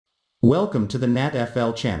Welcome to the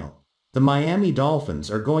NatFL channel. The Miami Dolphins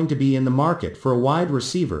are going to be in the market for a wide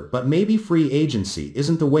receiver, but maybe free agency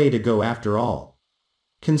isn't the way to go after all.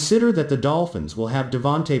 Consider that the Dolphins will have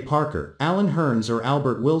Devontae Parker, Allen Hurns or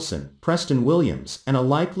Albert Wilson, Preston Williams, and a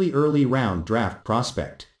likely early round draft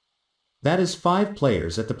prospect. That is 5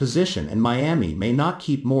 players at the position, and Miami may not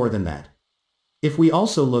keep more than that. If we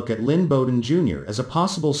also look at Lynn Bowden Jr. as a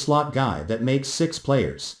possible slot guy, that makes 6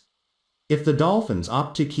 players. If the Dolphins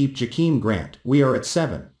opt to keep Jakeem Grant, we are at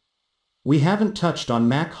 7. We haven't touched on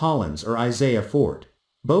Mack Hollins or Isaiah Ford,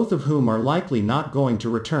 both of whom are likely not going to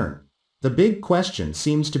return. The big question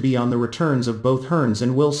seems to be on the returns of both Hurns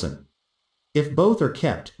and Wilson. If both are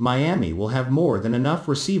kept, Miami will have more than enough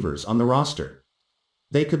receivers on the roster.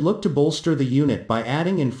 They could look to bolster the unit by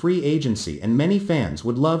adding in free agency, and many fans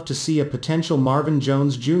would love to see a potential Marvin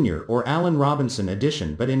Jones Jr. or Allen Robinson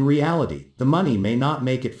addition, but in reality, the money may not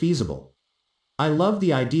make it feasible. I love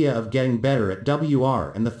the idea of getting better at WR,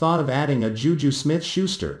 and the thought of adding a Juju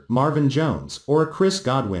Smith-Schuster, Marvin Jones, or a Chris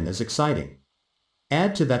Godwin is exciting.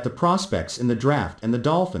 Add to that the prospects in the draft, and the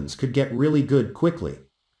Dolphins could get really good quickly.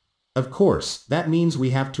 Of course, that means we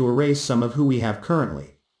have to erase some of who we have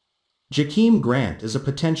currently. Jakeem Grant is a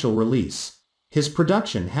potential release. His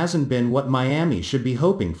production hasn't been what Miami should be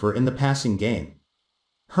hoping for in the passing game.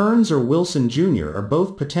 Hurns or Wilson Jr. are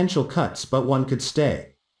both potential cuts, but one could stay.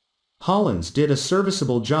 Hollins did a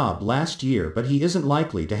serviceable job last year, but he isn't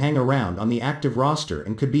likely to hang around on the active roster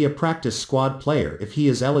and could be a practice squad player if he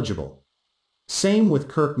is eligible. Same with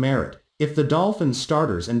Kirk Merritt. If the Dolphins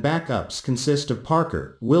starters and backups consist of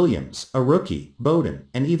Parker, Williams, a rookie, Bowden,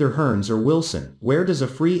 and either Hurns or Wilson, where does a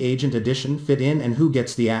free agent addition fit in, and who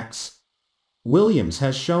gets the axe? Williams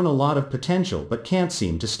has shown a lot of potential but can't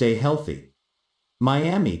seem to stay healthy.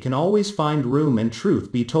 Miami can always find room, and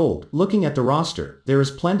truth be told, looking at the roster, there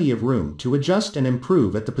is plenty of room to adjust and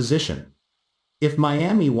improve at the position. If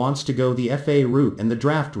Miami wants to go the FA route and the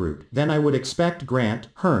draft route, then I would expect Grant,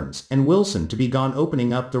 Hurns, and Wilson to be gone,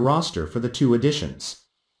 opening up the roster for the 2 additions.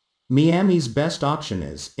 Miami's best option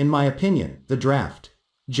is, in my opinion, the draft.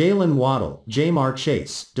 Jalen Waddle, Jamar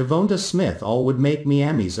Chase, Devonta Smith all would make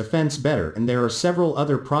Miami's offense better, and there are several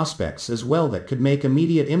other prospects as well that could make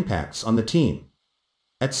immediate impacts on the team.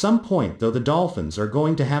 At some point though, the Dolphins are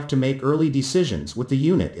going to have to make early decisions with the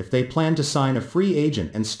unit if they plan to sign a free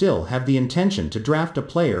agent and still have the intention to draft a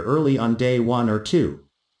player early on day 1 or 2.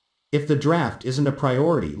 If the draft isn't a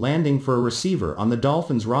priority, landing for a receiver on the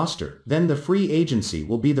Dolphins roster, then the free agency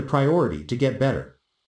will be the priority to get better.